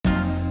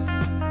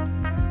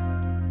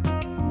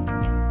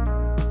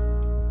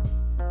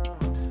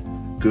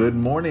Good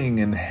morning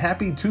and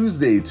happy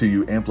Tuesday to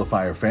you,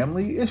 Amplifier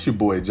family. It's your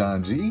boy,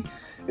 John G.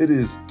 It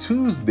is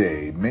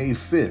Tuesday, May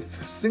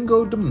 5th,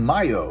 Cinco de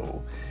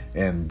Mayo,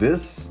 and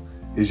this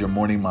is your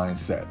morning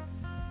mindset.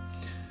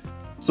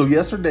 So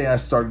yesterday I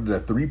started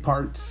a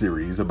 3-part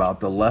series about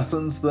the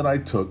lessons that I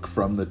took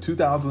from the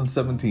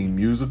 2017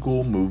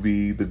 musical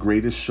movie, The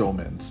Greatest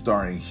Showman,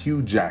 starring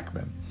Hugh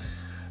Jackman.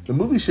 The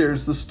movie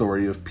shares the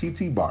story of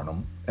P.T.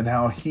 Barnum and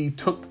how he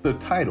took the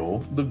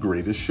title, The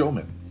Greatest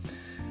Showman.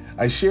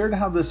 I shared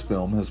how this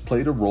film has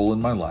played a role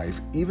in my life,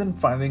 even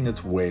finding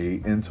its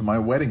way into my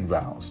wedding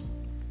vows.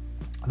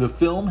 The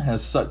film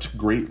has such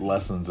great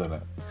lessons in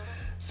it.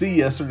 See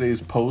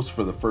yesterday's post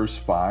for the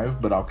first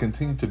 5, but I'll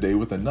continue today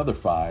with another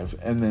 5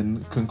 and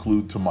then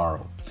conclude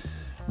tomorrow.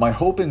 My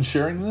hope in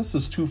sharing this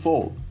is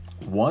twofold.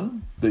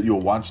 1, that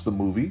you'll watch the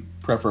movie,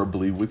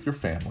 preferably with your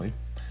family.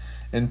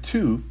 And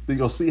 2, that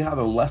you'll see how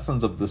the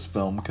lessons of this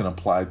film can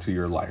apply to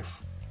your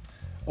life.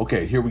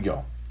 Okay, here we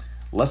go.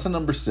 Lesson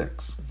number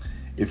 6.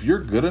 If you're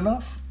good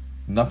enough,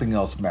 nothing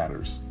else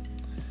matters.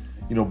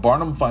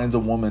 Barnum finds a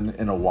woman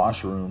in a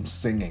washroom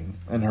singing,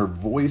 and her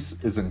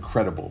voice is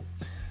incredible.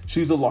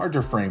 She's a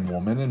larger frame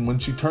woman, and when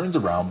she turns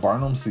around,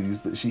 Barnum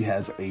sees that she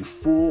has a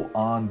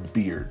full-on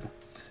beard.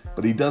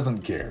 But he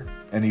doesn't care,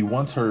 and he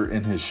wants her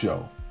in his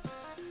show.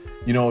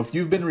 If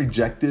you've been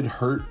rejected,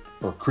 hurt,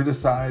 or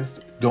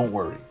criticized, don't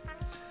worry.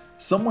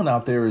 Someone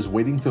out there is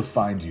waiting to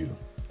find you,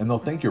 and they'll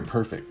think you're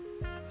perfect.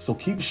 So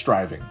keep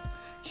striving,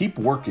 keep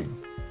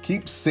working,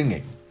 keep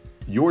singing.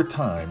 Your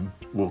time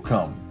will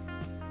come.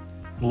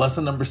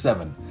 Lesson number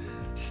 7,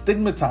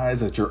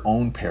 stigmatize at your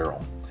own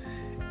peril.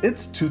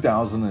 It's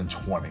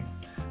 2020.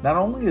 Not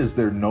only is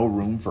there no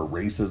room for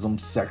racism,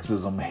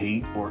 sexism,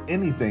 hate, or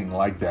anything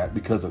like that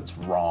because it's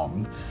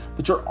wrong,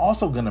 but you're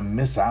also going to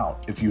miss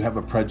out if you have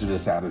a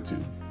prejudiced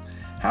attitude.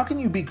 How can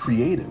you be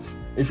creative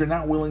if you're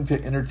not willing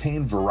to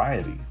entertain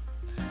variety?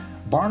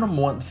 Barnum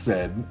once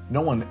said,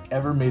 no one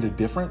ever made a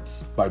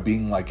difference by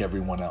being like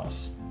everyone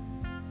else.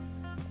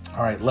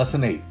 All right,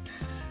 lesson 8.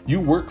 You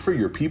work for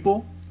your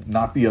people,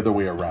 not the other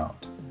way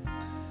around.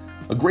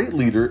 A great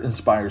leader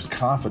inspires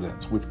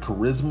confidence with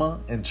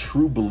charisma and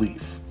true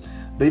belief.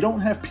 They don't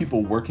have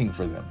people working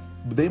for them,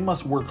 but they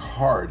must work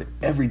hard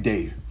every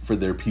day for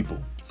their people.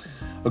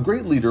 A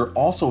great leader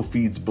also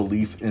feeds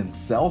belief in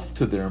self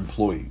to their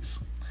employees.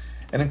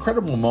 An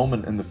incredible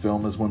moment in the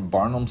film is when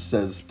Barnum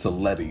says to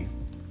Letty,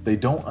 "They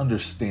don't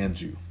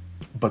understand you,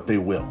 but they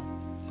will."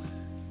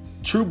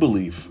 True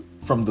belief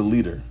from the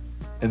leader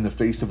in the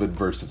face of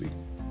adversity.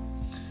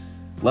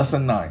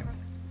 Lesson 9.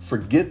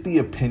 Forget the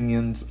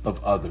opinions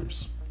of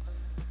others.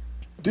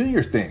 Do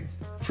your thing.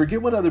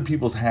 Forget what other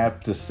people have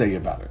to say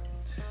about it.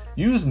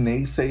 Use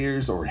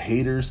naysayers or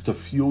haters to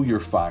fuel your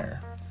fire.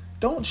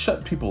 Don't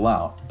shut people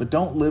out, but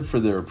don't live for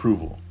their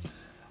approval.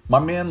 My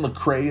man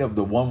Lecrae of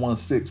the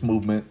 116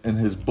 movement in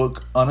his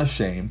book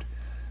Unashamed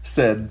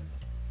said,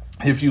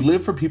 "If you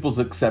live for people's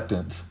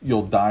acceptance,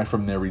 you'll die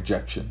from their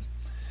rejection.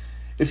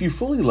 If you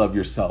fully love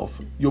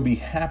yourself, you'll be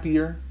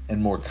happier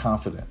and more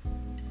confident."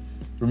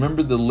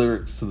 Remember the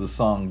lyrics to the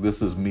song This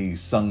Is Me,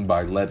 sung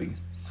by Letty.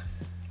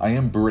 I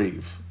am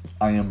brave.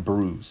 I am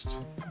bruised.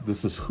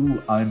 This is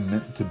who I'm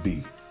meant to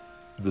be.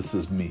 This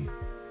is me.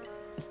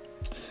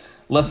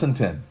 Lesson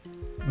 10.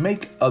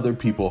 Make other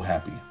people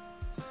happy.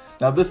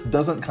 Now, this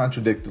doesn't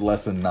contradict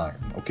lesson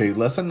 9, okay?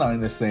 Lesson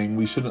 9 is saying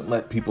we shouldn't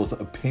let people's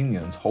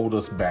opinions hold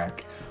us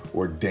back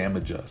or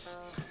damage us.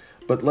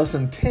 But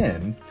lesson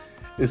 10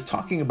 is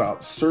talking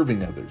about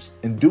serving others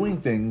and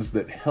doing things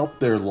that help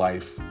their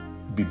life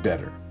be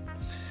better.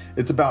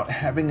 It's about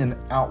having an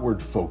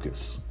outward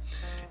focus.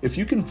 If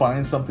you can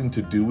find something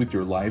to do with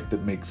your life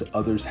that makes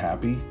others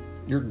happy,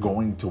 you're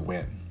going to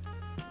win.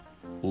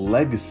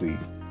 Legacy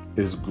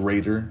is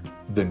greater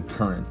than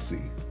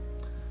currency.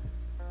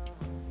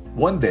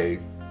 One day,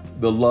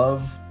 the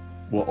love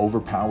will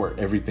overpower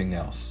everything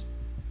else.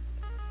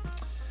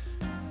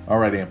 All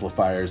right,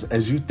 amplifiers,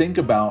 as you think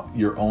about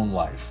your own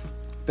life,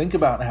 think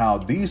about how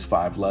these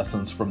 5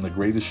 lessons from The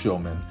Greatest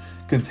Showman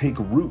can take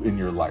root in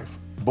your life,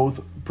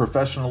 both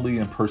professionally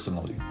and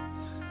personally.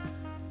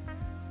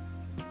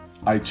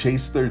 I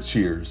chase their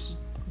cheers,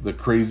 the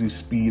crazy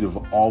speed of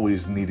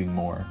always needing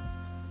more.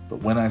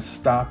 But when I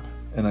stop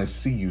and I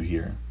see you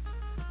here,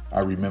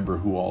 I remember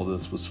who all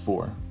this was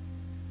for.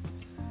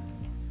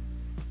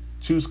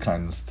 Choose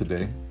kindness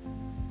today.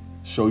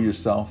 Show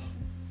yourself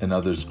and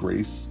others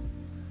grace,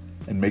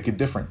 and make a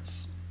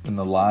difference in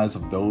the lives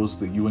of those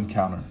that you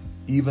encounter,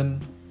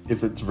 even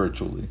if it's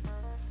virtually.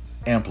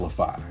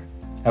 Amplify.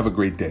 Have a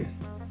great day.